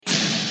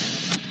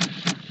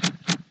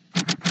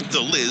The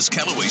Liz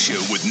Callaway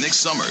Show with Nick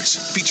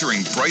Summers,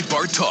 featuring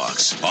Breitbart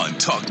Talks on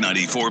Talk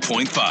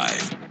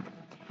 94.5.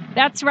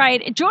 That's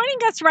right. Joining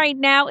us right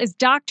now is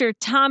Dr.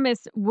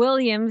 Thomas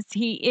Williams.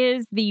 He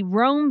is the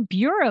Rome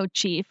Bureau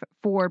Chief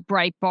for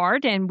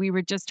Breitbart, and we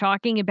were just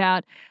talking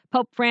about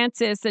Pope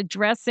Francis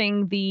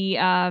addressing the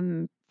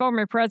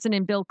former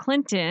President Bill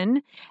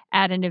Clinton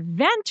at an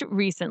event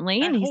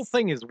recently. That whole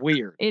thing is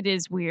weird. It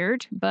is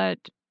weird, but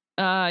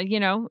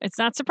it's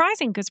not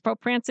surprising because Pope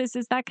Francis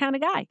is that kind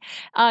of guy.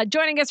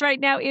 Joining us right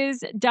now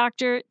is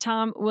Dr.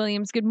 Tom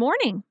Williams. Good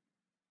morning.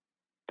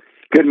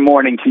 Good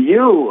morning to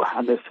you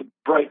on this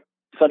bright,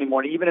 sunny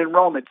morning. Even in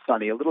Rome, it's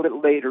sunny. A little bit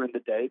later in the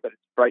day, but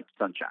it's bright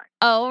sunshine.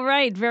 Oh,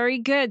 right. Very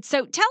good.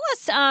 So tell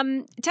us,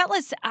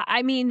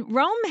 I mean,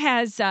 Rome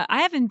has, I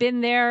haven't been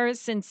there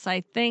since,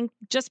 I think,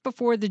 just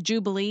before the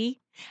Jubilee.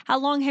 How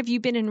long have you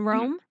been in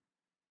Rome?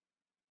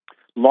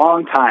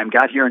 Long time.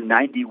 Got here in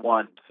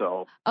 91.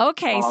 So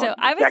okay. So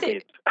I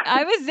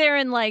was there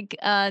in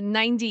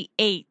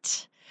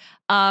 98.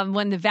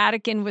 When the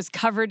Vatican was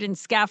covered in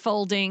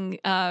scaffolding,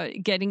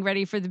 getting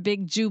ready for the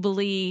big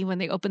Jubilee, when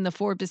they opened the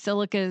 4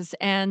 basilicas.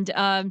 And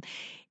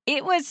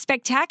it was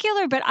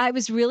spectacular, but I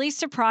was really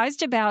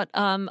surprised about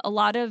a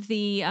lot of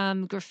the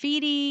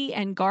graffiti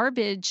and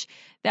garbage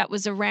that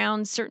was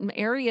around certain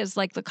areas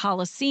like the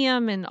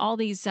Colosseum and all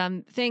these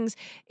things.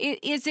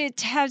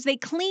 Has they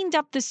cleaned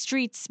up the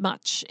streets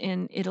much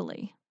in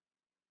Italy?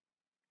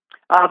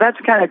 That's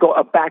kind of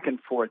a back and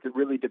forth. It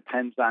really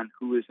depends on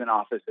who is in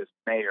office as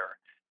mayor.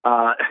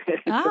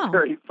 It's a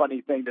very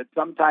funny thing that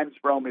sometimes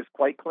Rome is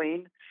quite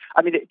clean.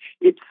 I mean,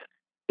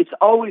 it's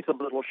always a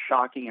little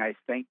shocking, I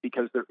think,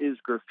 because there is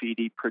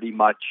graffiti pretty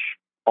much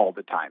all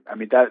the time. I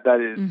mean, that's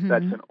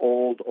an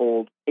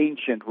old,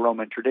 ancient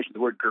Roman tradition. The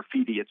word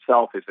graffiti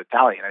itself is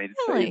Italian. I mean,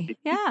 really?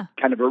 it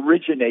kind of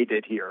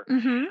originated here.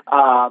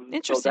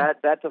 Interesting. So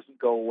that doesn't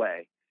go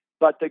away.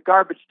 But the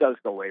garbage does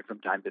go away from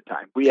time to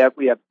time. We have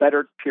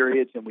better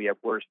periods and we have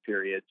worse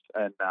periods,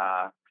 and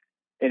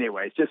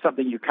anyway, it's just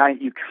something you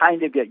kind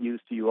of get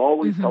used to. You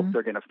always hope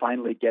they're going to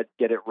finally get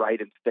it right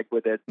and stick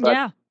with it,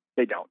 but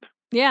they don't.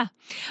 Yeah.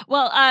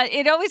 Well,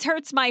 it always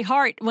hurts my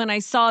heart when I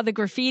saw the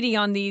graffiti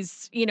on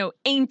these,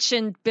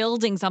 ancient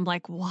buildings. I'm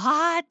like,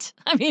 what?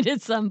 I mean,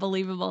 it's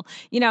unbelievable.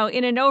 In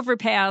an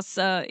overpass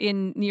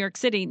in New York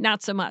City,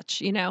 not so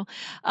much,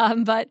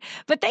 But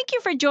thank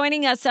you for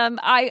joining us.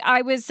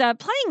 I was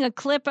playing a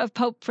clip of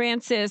Pope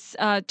Francis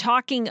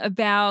talking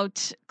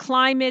about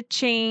climate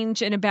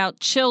change and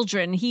about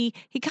children. He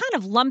kind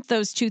of lumped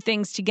those two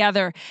things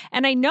together.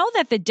 And I know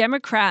that the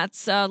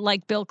Democrats,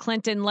 like Bill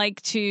Clinton,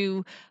 like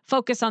to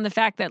focus on the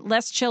fact that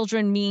less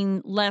children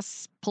mean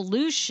less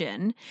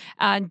pollution.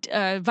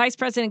 Vice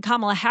President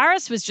Kamala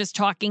Harris was just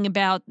talking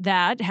about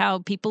that, how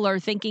people are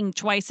thinking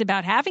twice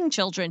about having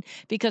children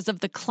because of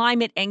the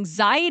climate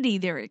anxiety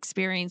they're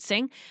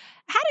experiencing.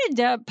 How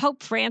did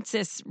Pope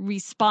Francis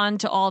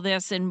respond to all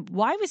this, and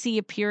why was he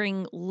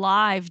appearing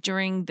live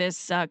during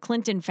this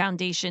Clinton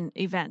Foundation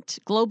event,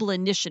 Global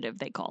Initiative,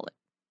 they call it?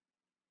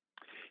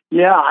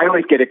 Yeah, I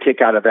always get a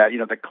kick out of that,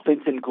 the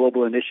Clinton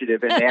Global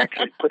Initiative, and they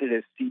actually put it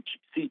as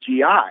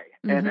CGI.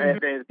 And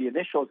the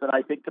initials, and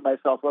I think to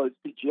myself, well, it's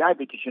CGI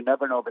because you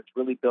never know if it's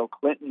really Bill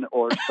Clinton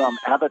or some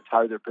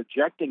avatar they're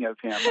projecting of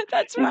him.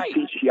 That's right.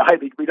 CGI,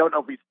 because we don't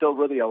know if he's still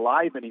really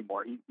alive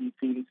anymore. He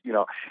seems,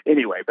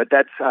 anyway, but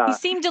that's... he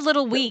seemed a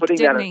little weak, putting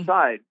didn't that he?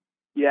 aside,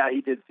 yeah,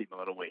 he did seem a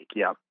little weak,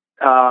 yeah.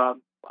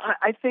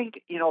 I think,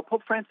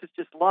 Pope Francis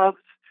just loves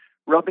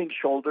rubbing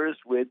shoulders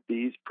with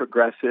these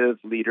progressive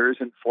leaders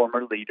and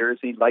former leaders.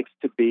 He likes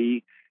to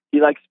be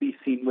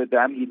seen with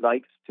them. He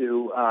likes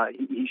to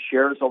he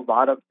shares a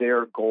lot of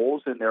their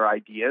goals and their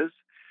ideas.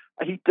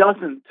 He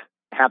doesn't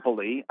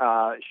happily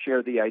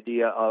share the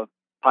idea of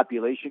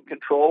population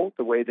control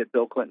the way that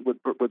Bill Clinton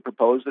would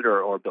propose it,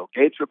 or Bill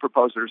Gates would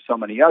propose it, or so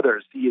many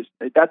others.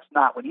 That's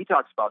not, when he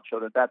talks about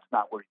children, that's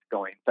not where he's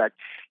going. In fact,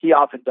 he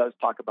often does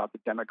talk about the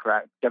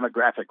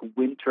demographic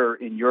winter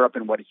in Europe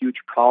and what a huge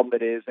problem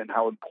it is and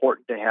how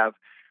important to have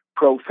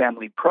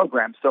pro-family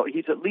programs. So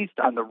he's at least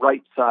on the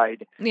right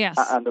side,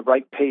 on the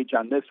right page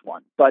on this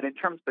one. But in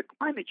terms of the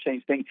climate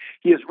change thing,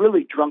 he has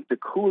really drunk the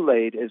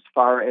Kool-Aid as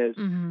far as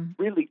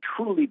really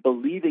truly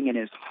believing in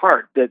his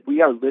heart that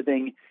we are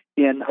living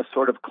in a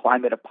sort of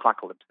climate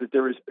apocalypse, that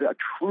there is a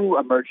true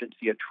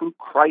emergency, a true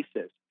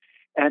crisis,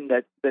 and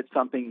that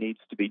something needs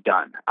to be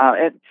done.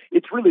 And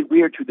it's really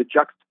weird to the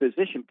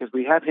juxtaposition because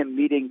we have him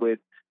meeting with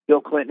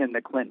Bill Clinton and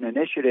the Clinton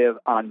Initiative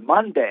on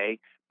Monday,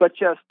 but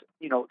just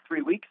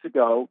 3 weeks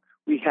ago,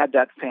 we had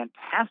that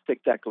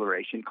fantastic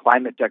declaration,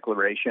 climate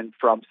declaration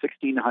from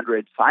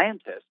 1,600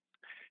 scientists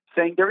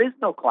saying there is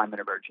no climate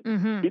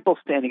emergency. People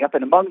standing up,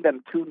 and among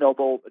them 2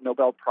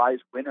 Nobel Prize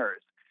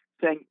winners,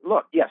 saying,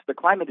 look, yes, the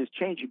climate is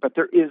changing, but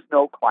there is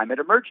no climate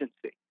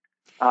emergency.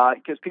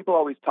 Because people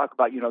always talk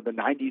about, the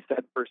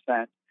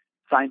 97%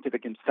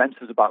 scientific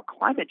consensus about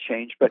climate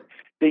change, but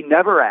they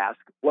never ask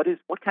what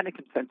kind of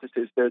consensus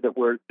is there that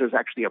there's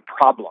actually a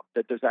problem,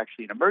 that there's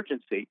actually an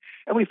emergency.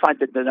 And we find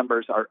that the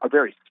numbers are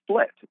very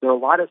split. There are a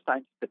lot of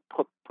scientists that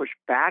push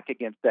back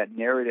against that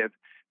narrative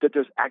that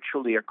there's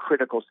actually a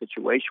critical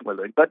situation with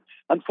it. But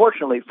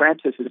unfortunately,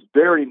 Francis is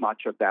very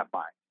much of that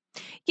mind.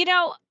 You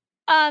know,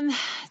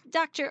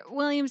 Dr.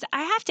 Williams,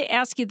 I have to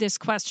ask you this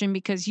question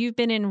because you've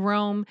been in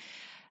Rome.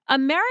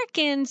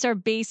 Americans are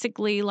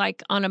basically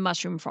like on a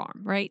mushroom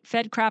farm, right?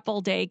 Fed crap all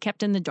day,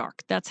 kept in the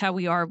dark. That's how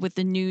we are with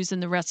the news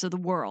and the rest of the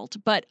world.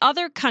 But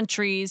other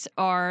countries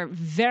are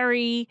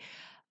very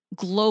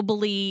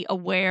globally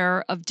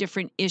aware of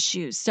different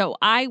issues. So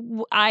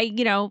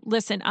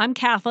listen, I'm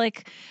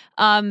Catholic.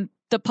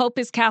 The Pope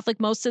is Catholic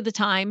most of the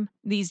time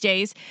these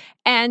days,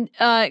 and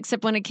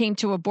except when it came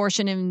to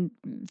abortion and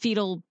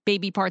fetal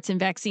baby parts and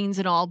vaccines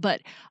and all.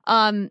 But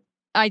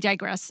I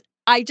digress.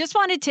 I just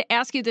wanted to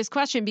ask you this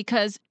question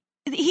because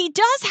he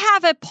does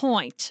have a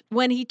point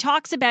when he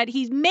talks about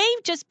he may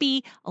just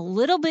be a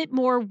little bit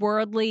more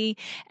worldly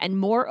and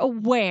more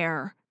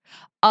aware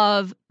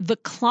of the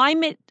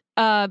climate,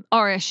 or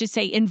I should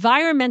say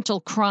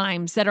environmental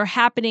crimes that are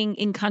happening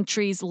in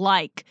countries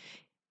like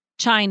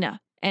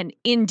China and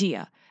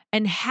India,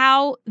 and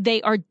how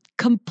they are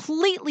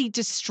completely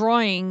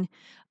destroying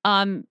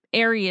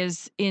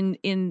areas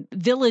in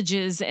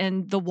villages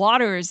and the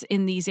waters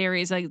in these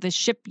areas, like the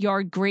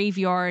shipyard,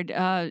 graveyard,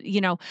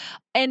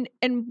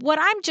 and what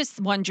I'm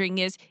just wondering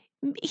is,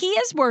 he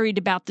is worried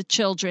about the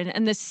children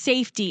and the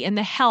safety and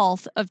the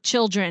health of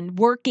children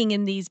working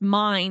in these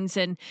mines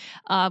and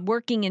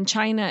working in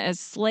China as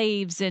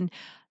slaves. And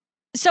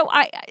so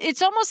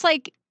it's almost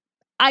like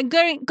I'm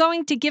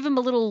going to give him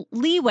a little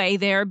leeway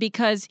there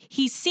because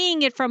he's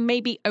seeing it from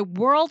maybe a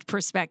world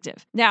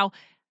perspective. Now,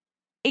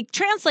 it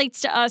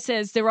translates to us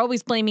as they're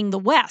always blaming the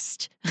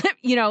West,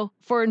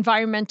 for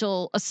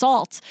environmental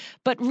assaults.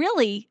 But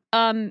really,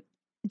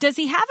 does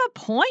he have a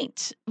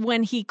point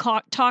when he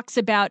talks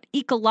about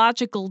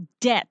ecological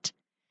debt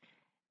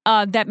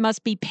that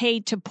must be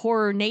paid to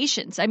poorer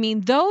nations? I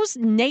mean, those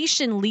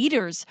nation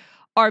leaders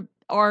are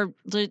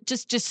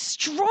just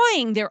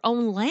destroying their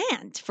own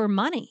land for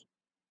money.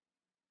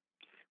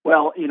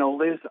 Well,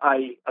 Liz,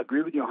 I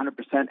agree with you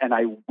 100%, and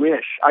I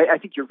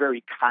think you're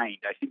very kind.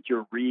 I think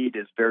your read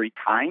is very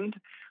kind.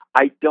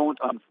 I don't,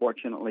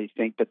 unfortunately,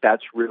 think that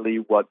that's really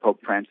what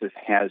Pope Francis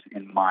has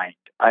in mind.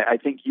 I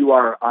think you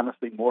are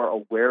honestly more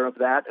aware of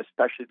that,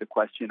 especially the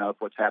question of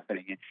what's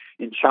happening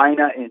in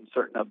China, in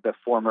certain of the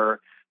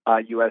former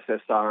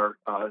USSR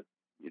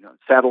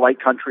satellite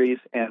countries,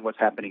 and what's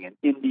happening in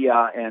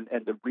India, and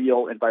the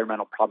real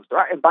environmental problems there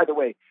are. And by the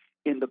way,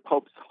 in the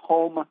Pope's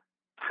home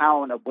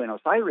town of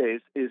Buenos Aires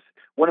is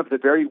one of the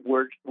very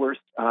worst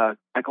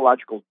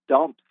ecological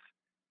dumps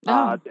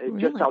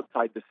Really? just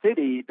outside the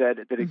city that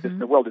exists in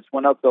the world. It's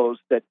one of those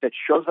that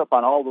shows up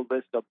on all the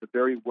lists of the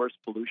very worst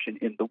pollution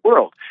in the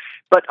world.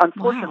 But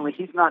unfortunately,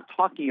 He's not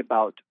talking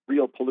about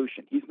real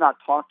pollution. He's not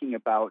talking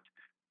about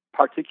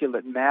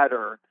particulate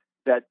matter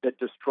that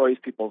destroys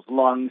people's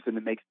lungs and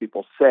that makes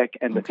people sick,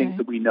 and the things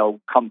that we know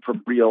come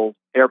from real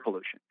air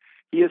pollution.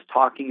 He's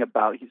talking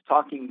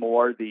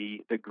more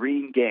the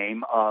green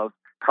game of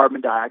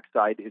carbon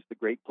dioxide is the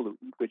great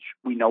pollutant, which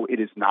we know it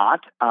is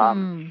not,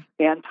 and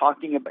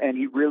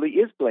he really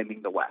is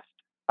blaming the West.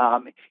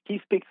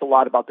 He speaks a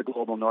lot about the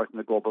global North and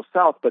the global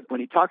South, but when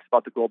he talks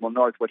about the global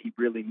North, what he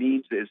really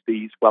means is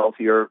these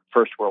wealthier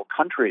first world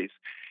countries.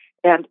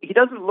 And he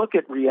doesn't look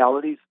at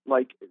realities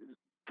like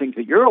things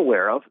that you're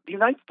aware of. The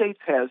United States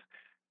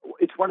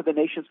it's one of the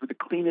nations with the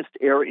cleanest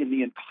air in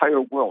the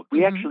entire world.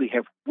 We actually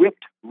have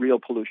whipped real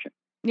pollution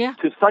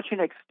to such an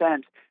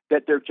extent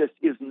that there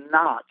is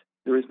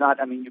not.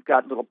 I mean, you've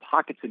got little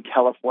pockets in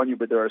California,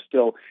 but there are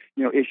still,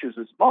 issues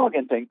with smog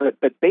and things.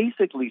 But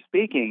basically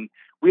speaking,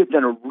 we have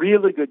done a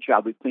really good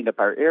job. We've cleaned up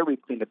our air.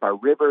 We've cleaned up our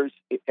rivers.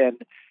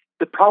 And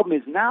the problem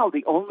is now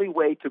the only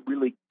way to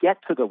really get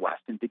to the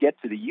West and to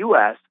get to the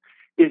U.S.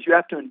 is you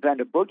have to invent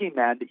a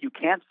boogeyman that you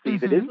can't see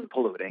that isn't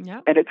polluting,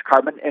 and it's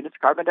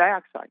carbon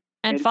dioxide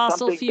and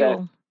fossil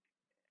fuel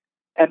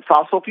and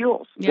fossil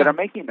fuels that are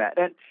making that.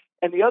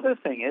 And the other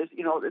thing is,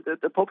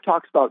 the Pope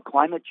talks about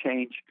climate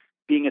change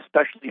being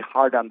especially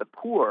hard on the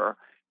poor,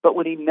 but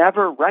what he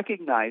never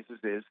recognizes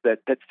is that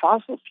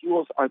fossil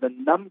fuels are the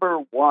number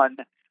one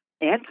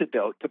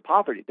antidote to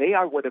poverty. They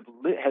are what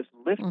has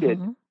lifted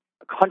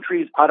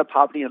countries out of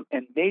poverty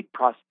and made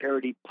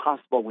prosperity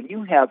possible. When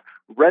you have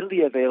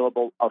readily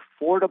available,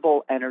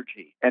 affordable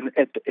energy, and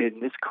in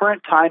this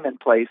current time and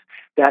place,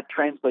 that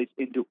translates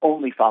into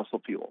only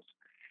fossil fuels.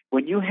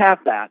 When you have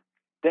that,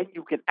 then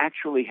you can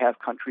actually have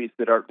countries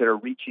that are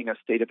reaching a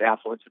state of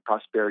affluence and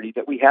prosperity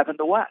that we have in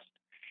the West.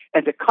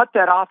 And to cut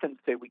that off and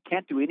say we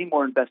can't do any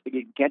more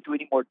investigating, we can't do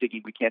any more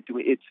digging, we can't do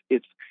it,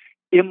 it's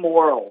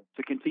immoral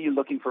to continue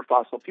looking for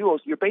fossil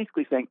fuels. You're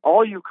basically saying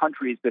all you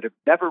countries that have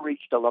never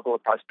reached a level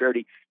of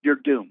prosperity, you're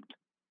doomed.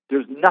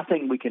 There's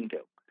nothing we can do.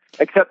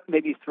 except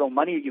maybe throw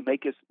money at you,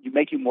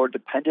 make you more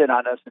dependent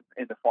on us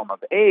in the form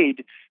of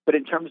aid. But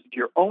in terms of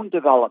your own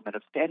development,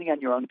 of standing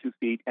on your own 2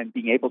 feet and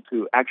being able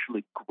to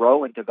actually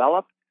grow and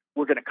develop,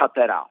 we're going to cut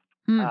that out.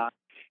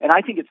 And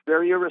I think it's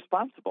very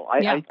irresponsible.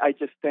 I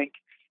just think,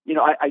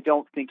 I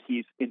don't think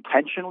he's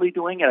intentionally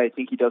doing it. I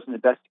think he doesn't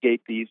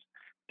investigate these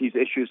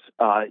issues,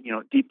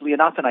 deeply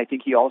enough. And I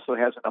think he also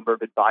has a number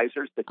of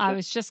advisors that I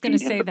was just going to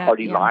say that.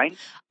 Party line.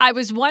 I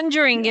was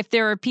wondering if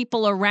there are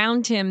people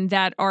around him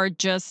that are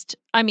just,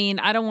 I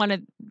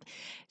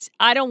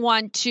don't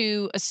want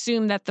to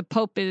assume that the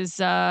Pope is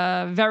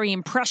very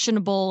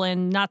impressionable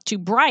and not too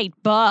bright,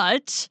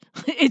 but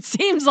it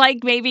seems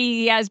like maybe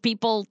he has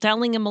people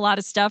telling him a lot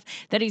of stuff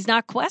that he's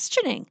not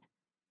questioning.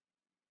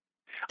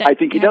 I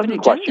think he doesn't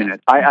question it.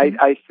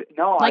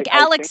 Like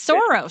Alex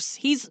Soros.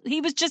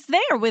 He was just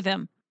there with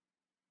him.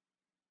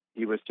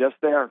 He was just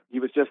there.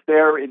 He was just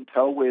there in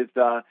tow with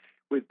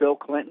Bill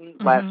Clinton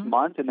last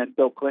month, and then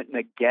Bill Clinton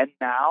again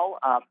now.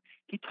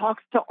 He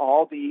talks to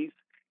all these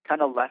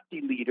kind of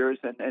lefty leaders,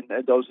 and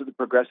those are the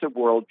progressive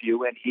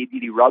worldview, and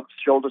he rubs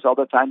shoulders all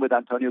the time with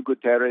Antonio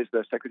Guterres,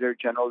 the Secretary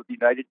General of the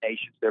United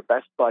Nations. They're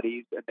best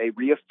buddies, and they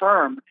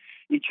reaffirm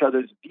each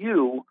other's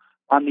view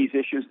on these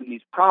issues and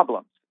these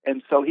problems.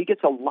 And so he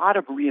gets a lot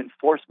of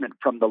reinforcement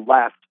from the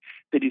left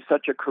that he's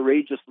such a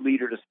courageous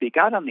leader to speak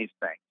out on these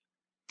things.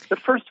 But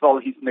first of all,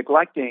 he's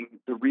neglecting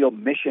the real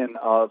mission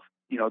of,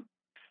 the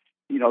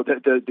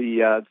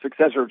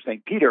successor of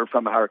St. Peter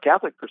from our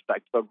Catholic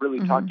perspective, of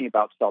really talking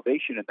about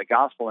salvation and the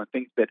gospel and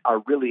things that are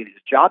really in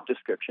his job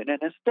description.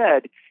 And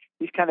instead,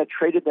 he's kind of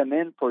traded them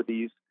in for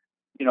these,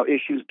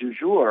 issues du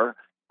jour,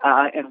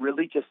 and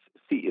really just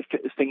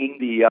singing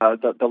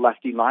the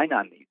lefty line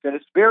on these. And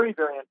it's very,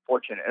 very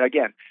unfortunate. And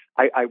again,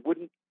 I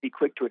wouldn't be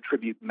quick to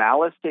attribute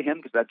malice to him,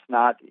 because that's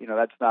not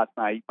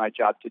my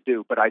job to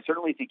do. But I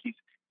certainly think he's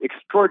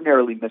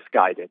extraordinarily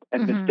misguided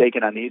and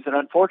mistaken on these. And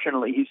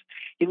unfortunately,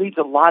 he leads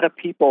a lot of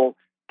people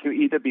to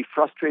either be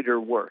frustrated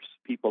or worse.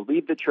 People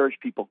leave the church,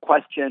 people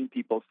question,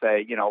 people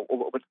say,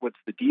 what's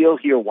the deal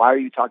here? Why are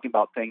you talking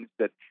about things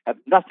that have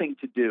nothing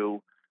to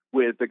do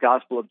with the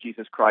gospel of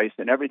Jesus Christ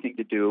and everything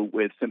to do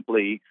with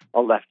simply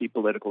a lefty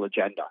political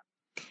agenda?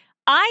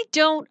 I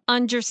don't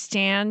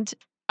understand.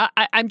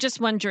 I'm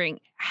just wondering,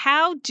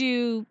 how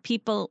do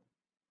people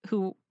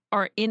who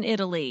are in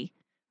Italy,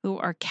 who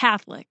are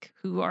Catholic,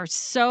 who are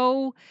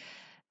so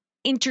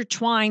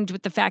intertwined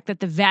with the fact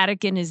that the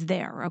Vatican is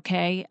there,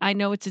 okay? I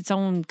know it's its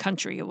own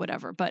country or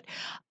whatever, but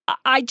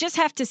I just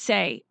have to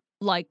say,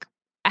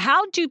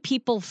 how do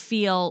people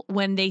feel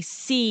when they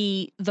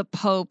see the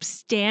Pope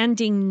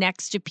standing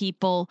next to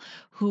people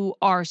who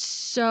are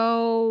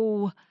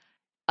so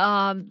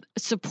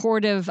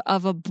supportive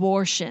of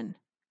abortion?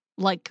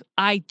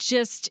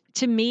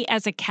 To me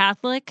as a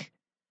Catholic,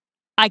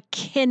 I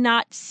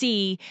cannot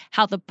see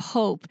how the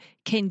Pope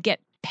can get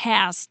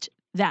past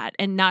that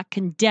and not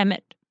condemn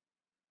it.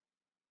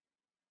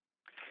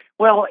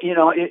 Well,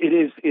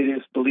 it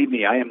is, believe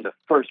me, I am the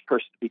first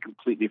person to be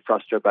completely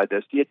frustrated by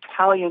this. The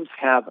Italians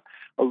have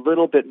a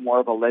little bit more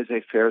of a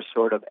laissez-faire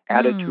sort of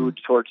attitude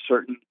towards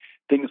certain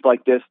things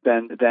like this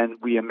than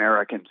we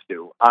Americans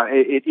do.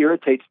 It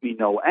irritates me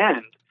no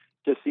end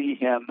to see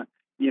him,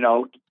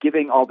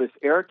 giving all this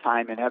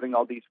airtime and having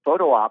all these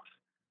photo ops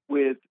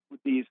with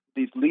these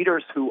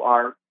leaders who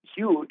are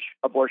huge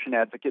abortion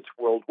advocates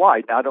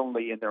worldwide, not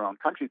only in their own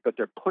countries, but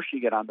they're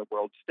pushing it on the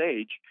world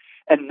stage,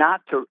 and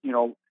not to,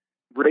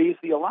 raise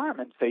the alarm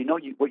and say, no,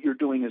 what you're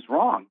doing is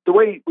wrong, the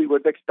way we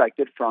would have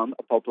expected from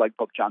a pope like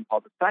Pope John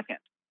Paul II,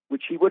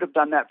 which he would have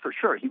done that for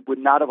sure. He would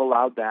not have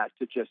allowed that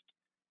to just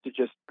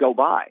go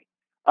by.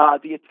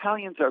 The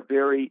Italians are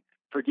very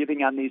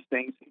forgiving on these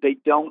things. They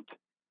don't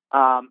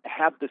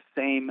have the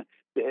same.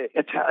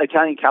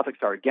 Italian Catholics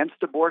are against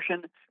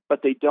abortion,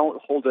 but they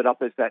don't hold it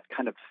up as that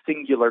kind of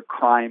singular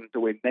crime the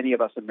way many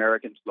of us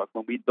Americans look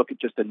when we look at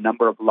just the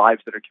number of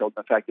lives that are killed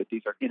and the fact that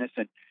these are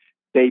innocent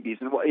babies.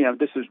 And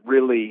this is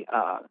really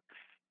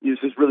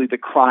the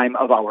crime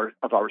of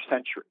our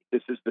century.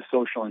 This is the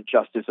social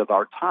injustice of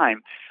our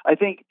time. I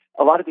think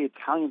a lot of the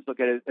Italians look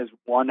at it as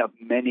one of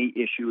many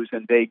issues,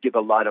 and they give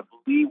a lot of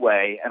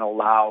leeway and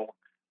allow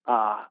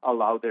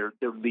their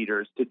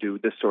leaders to do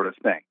this sort of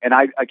thing. And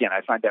I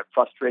find that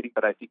frustrating,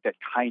 but I think that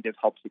kind of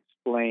helps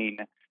explain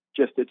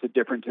just it's a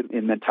difference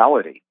in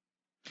mentality.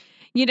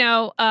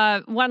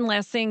 One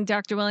last thing,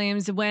 Dr.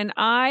 Williams, when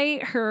I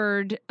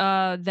heard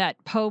that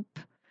Pope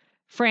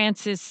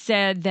Francis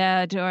said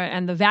that,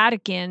 and the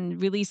Vatican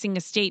releasing a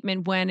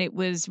statement when it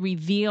was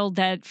revealed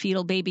that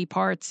fetal baby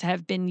parts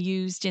have been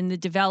used in the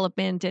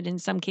development and in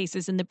some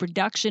cases in the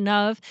production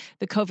of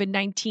the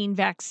COVID-19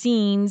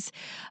 vaccines,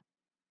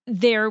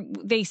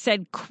 they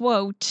said,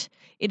 quote,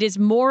 "It is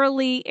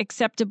morally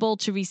acceptable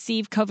to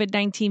receive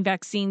COVID-19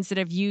 vaccines that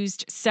have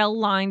used cell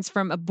lines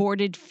from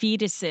aborted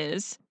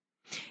fetuses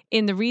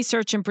in the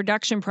research and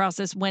production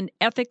process when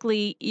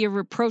ethically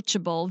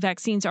irreproachable.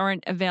 Vaccines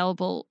aren't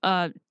available,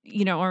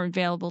 aren't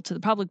available to the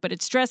public." But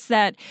it stressed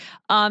that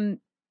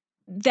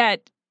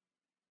that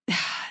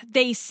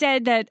they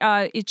said that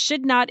it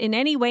should not in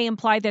any way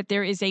imply that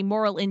there is a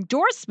moral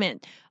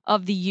endorsement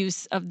of the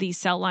use of these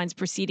cell lines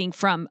proceeding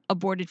from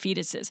aborted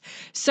fetuses.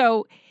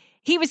 So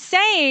he was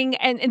saying,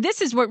 and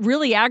this is what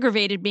really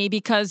aggravated me,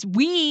 because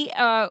we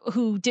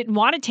who didn't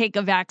want to take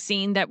a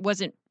vaccine that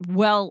wasn't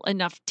well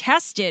enough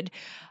tested,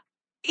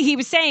 he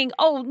was saying,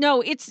 oh,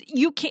 no,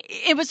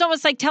 it was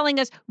almost like telling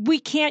us we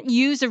can't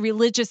use a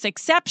religious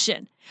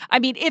exception. I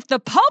mean, if the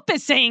Pope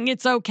is saying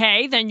it's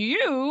okay, then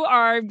you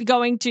are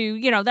going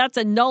to, that's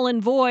a null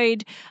and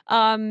void,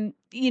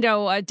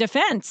 a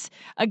defense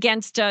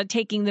against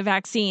taking the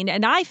vaccine.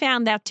 And I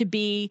found that to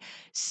be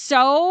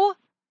so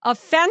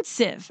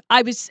offensive.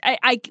 I'm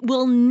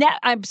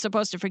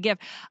supposed to forgive.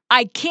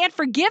 I can't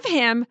forgive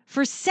him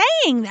for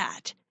saying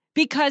that,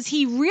 because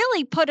he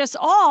really put us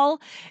all,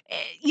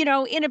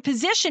 in a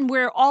position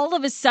where all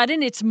of a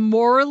sudden it's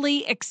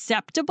morally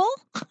acceptable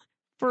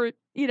for,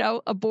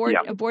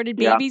 aborted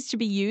babies to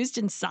be used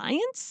in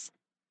science.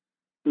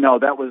 No,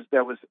 that was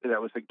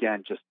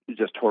again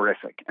just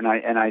horrific. And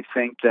I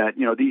think that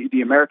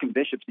the American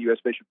bishops, the U.S.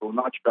 bishops, were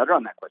much better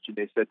on that question.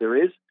 They said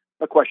there is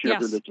a question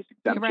of religious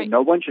exemption. Right.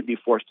 No one should be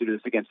forced to do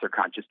this against their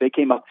conscience. They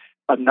came up.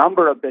 A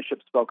number of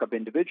bishops spoke up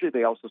individually.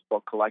 They also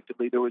spoke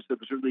collectively. There was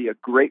really a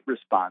great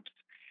response.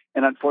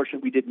 And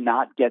unfortunately, we did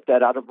not get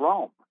that out of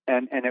Rome.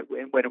 And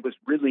when it was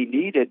really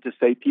needed to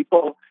say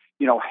people,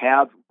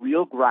 have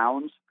real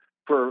grounds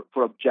for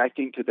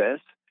objecting to this,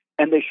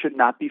 and they should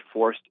not be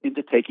forced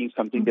into taking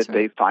something that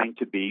they find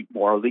to be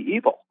morally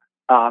evil.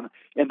 And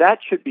that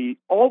should be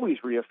always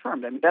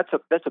reaffirmed. I mean, that's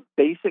a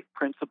basic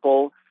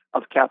principle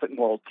of Catholic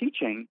moral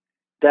teaching,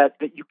 that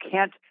you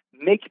can't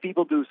make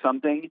people do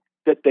something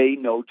that they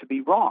know to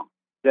be wrong.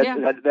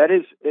 That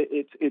is,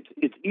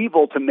 it's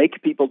evil to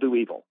make people do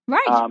evil,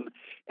 right?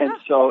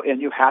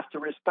 And you have to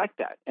respect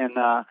that.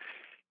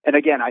 And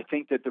again, I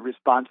think that the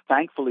response,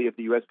 thankfully, of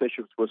the U.S.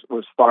 bishops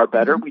was far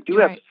better. We do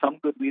have some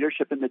good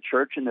leadership in the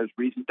church, and there's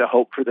reason to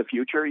hope for the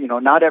future.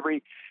 Not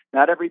every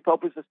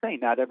pope is the same.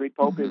 Not every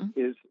pope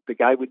is the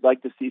guy we'd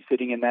like to see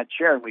sitting in that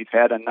chair. And we've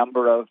had a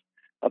number of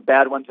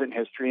bad ones in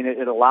history, and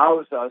it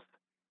allows us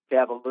to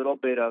have a little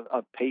bit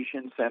of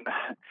patience and,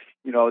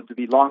 to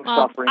be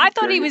long-suffering. I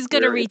thought he was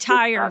going to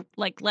retire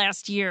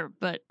last year,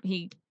 but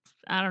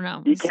I don't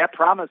know. He kept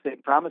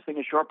promising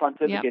a short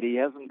pontificate. Yep. He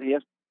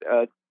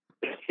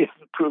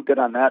hasn't proved it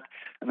on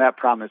that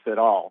promise at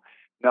all.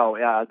 No,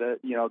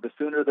 the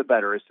sooner the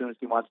better. As soon as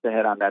he wants to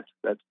head on, that's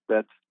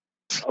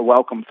a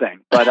welcome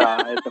thing. But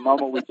at the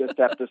moment, we just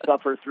have to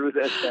suffer through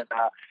this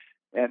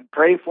and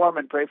pray for them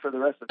and pray for the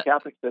rest of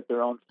Catholics that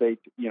their own faith,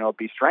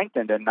 be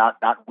strengthened and not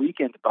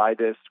weakened by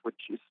this,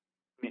 which is,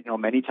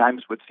 many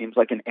times what seems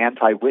like an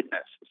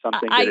anti-witness,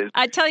 something that is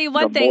I tell you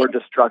one thing, more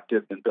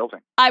destructive than building.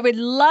 I would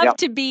love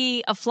to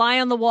be a fly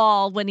on the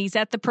wall when he's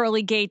at the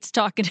pearly gates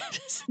talking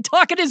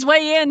his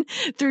way in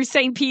through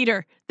St.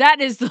 Peter.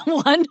 That is the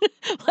one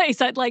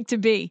place I'd like to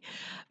be.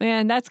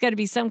 Man, that's got to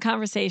be some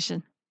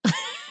conversation.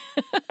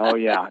 Oh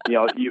yeah,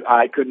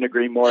 I couldn't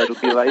agree more.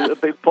 It'll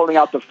be pulling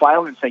out the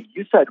file and saying,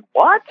 "You said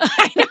what?"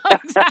 I know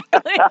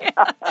exactly.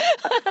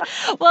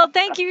 Well,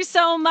 thank you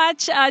so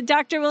much,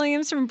 Dr.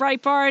 Williams from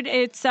Breitbart.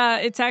 It's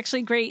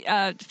actually great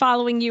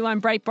following you on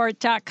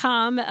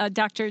Breitbart.com,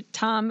 Dr.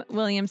 Tom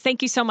Williams.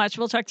 Thank you so much.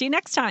 We'll talk to you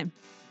next time.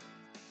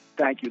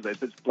 Thank you,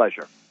 Liz. It's a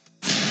pleasure.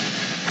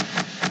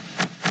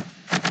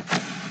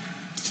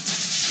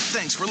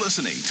 Thanks for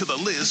listening to the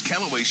Liz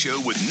Callaway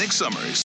Show with Nick Summers.